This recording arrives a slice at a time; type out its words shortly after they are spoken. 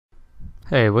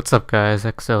Hey, what's up guys?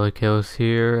 XLKills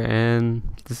here, and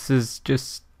this is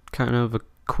just kind of a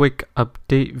quick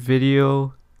update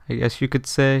video, I guess you could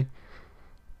say.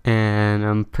 And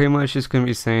I'm pretty much just gonna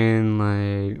be saying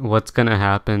like what's gonna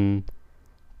happen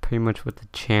pretty much with the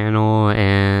channel,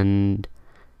 and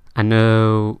I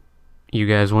know you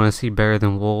guys want to see Better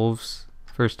Than Wolves,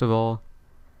 first of all.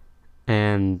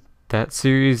 And that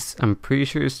series I'm pretty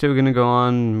sure is still gonna go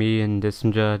on. Me and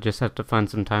Disenja just have to find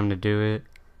some time to do it.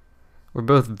 We're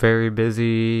both very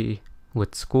busy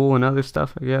with school and other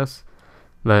stuff, I guess.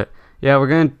 But yeah, we're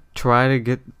gonna try to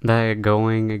get that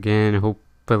going again,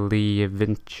 hopefully,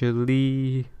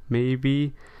 eventually,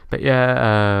 maybe. But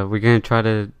yeah, we're gonna try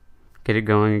to get it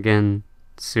going again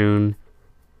soon,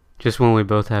 just when we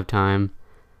both have time.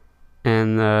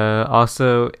 And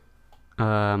also,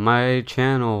 my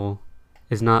channel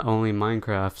is not only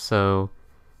Minecraft, so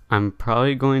I'm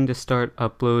probably going to start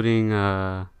uploading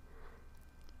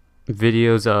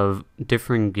videos of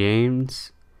different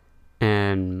games.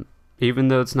 And even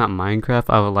though it's not Minecraft,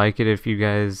 I would like it if you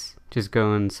guys just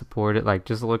go and support it. Like,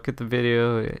 just look at the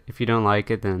video. If you don't like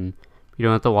it, then you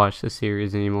don't have to watch the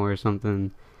series anymore or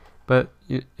something. But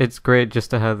it's great just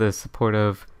to have the support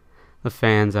of the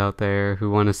fans out there who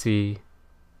want to see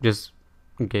just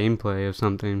gameplay of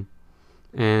something.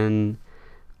 And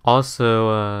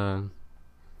also,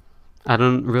 I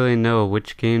don't really know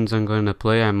which games I'm going to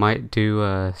play. I might do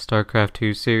a StarCraft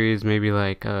 2 series, maybe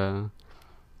like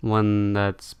one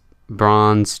that's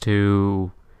bronze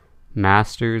to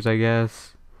masters, I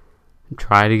guess.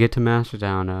 Try to get to masters, I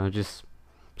don't know, just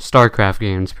StarCraft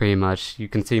games pretty much. You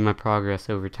can see my progress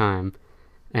over time,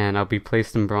 and I'll be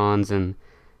placed in bronze and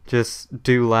just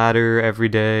do ladder every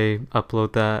day,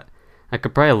 upload that. I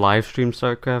could probably live stream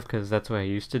StarCraft because that's what I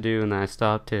used to do, and then I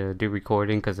stopped to do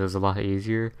recording because it was a lot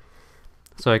easier.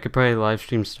 So I could probably live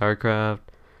stream StarCraft.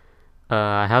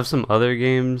 I have some other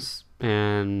games,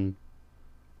 and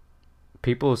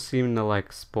people seem to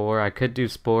like Spore. I could do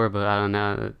Spore, but I don't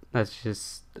know. That's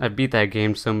just, I beat that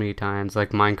game so many times,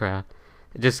 like Minecraft.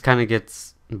 It just kind of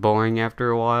gets boring after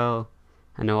a while.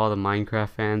 I know all the Minecraft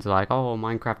fans are like, oh,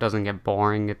 Minecraft doesn't get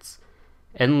boring. It's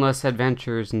endless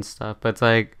adventures and stuff. But it's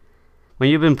like, when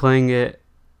you've been playing it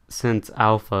since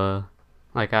alpha,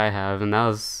 like I have, and that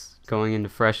was going into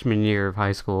freshman year of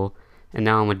high school, and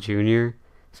now I'm a junior.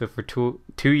 So for two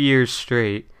years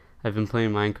straight, I've been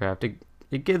playing Minecraft.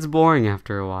 It gets boring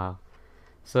after a while.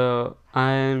 So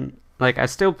I'm like, I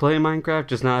still play Minecraft,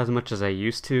 just not as much as I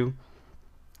used to.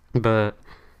 But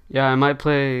yeah, I might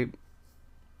play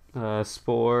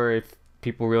Spore if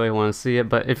people really want to see it.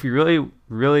 But if you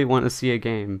really want to see a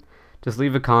game, just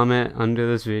leave a comment under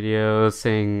this video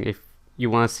saying if you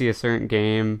want to see a certain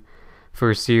game for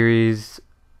a series.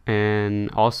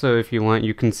 And also, if you want,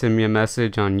 you can send me a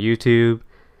message on YouTube.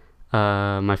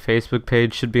 My Facebook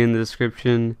page should be in the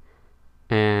description,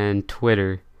 and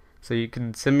Twitter. So you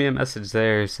can send me a message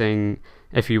there saying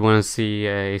if you want to see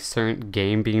a certain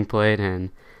game being played,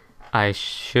 and I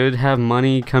should have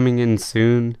money coming in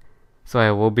soon, so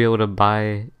I will be able to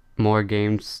buy more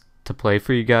games to play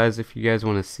for you guys if you guys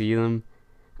want to see them.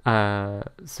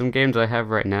 Some games I have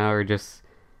right now are just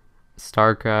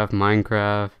StarCraft,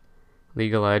 Minecraft,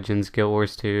 League of Legends, Guild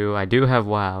Wars 2. I do have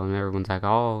WoW, and everyone's like,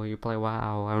 oh, you play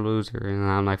WoW, I'm a loser. And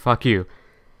I'm like, fuck you.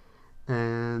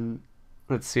 And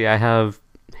let's see, I have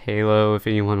Halo, if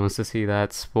anyone wants to see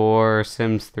that, Spore,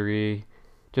 Sims 3,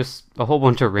 just a whole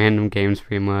bunch of random games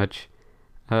pretty much.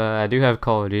 I do have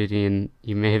Call of Duty, and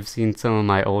you may have seen some of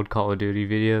my old Call of Duty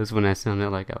videos when I sounded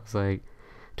like I was like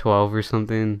 12 or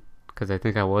something, because I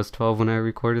think I was 12 when I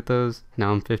recorded those.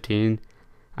 Now I'm 15.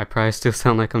 I probably still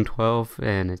sound like I'm 12,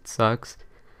 and it sucks.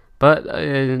 But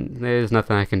there's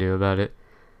nothing I can do about it.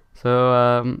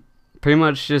 So, pretty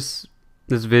much just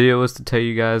this video was to tell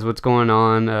you guys what's going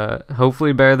on.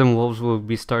 Hopefully Better Than Wolves will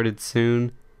be started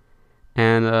soon.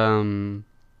 And,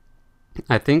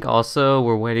 I think also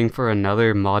we're waiting for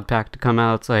another mod pack to come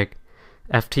out. It's like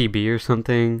FTB or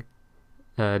something.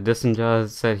 Disenja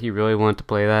said he really wanted to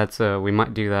play that, so we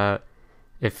might do that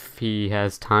if he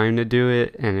has time to do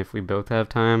it, and if we both have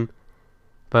time.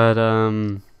 But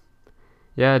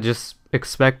yeah, just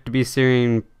expect to be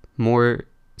seeing more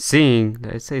series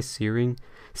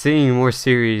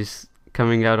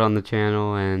coming out on the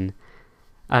channel, and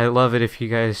I love it if you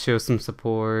guys show some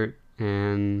support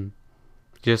and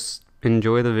just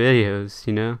enjoy the videos,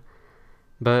 you know.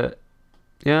 But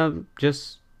yeah,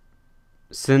 just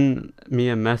send me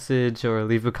a message or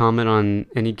leave a comment on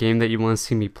any game that you want to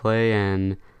see me play,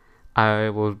 and I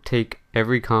will take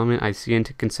every comment I see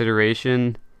into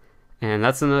consideration. And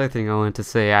that's another thing I wanted to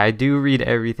say. I do read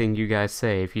everything you guys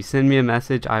say. If you send me a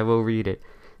message, I will read it.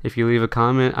 If you leave a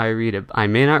comment, I read it. I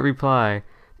may not reply,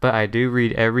 but I do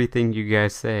read everything you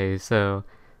guys say. So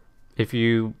if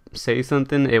you say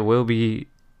something, it will be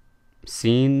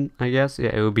seen, I guess.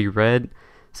 Yeah, it will be read.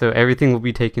 So everything will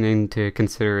be taken into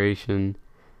consideration.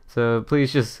 So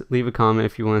please just leave a comment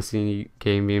if you want to see any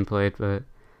game being played, but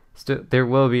there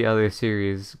will be other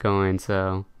series going,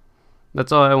 so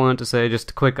that's all I wanted to say.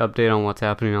 Just a quick update on what's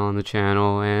happening on the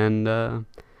channel, and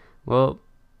well,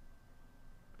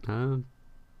 I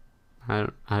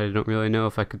don't really know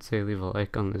if I could say leave a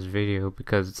like on this video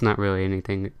because it's not really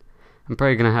anything. I'm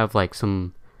probably gonna have like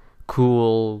some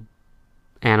cool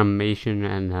animation,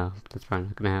 and no, that's probably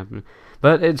not gonna happen.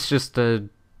 But it's just a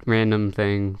random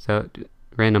thing, so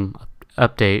random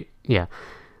update. Yeah,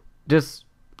 just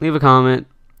leave a comment,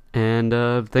 and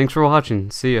thanks for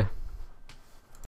watching. See ya.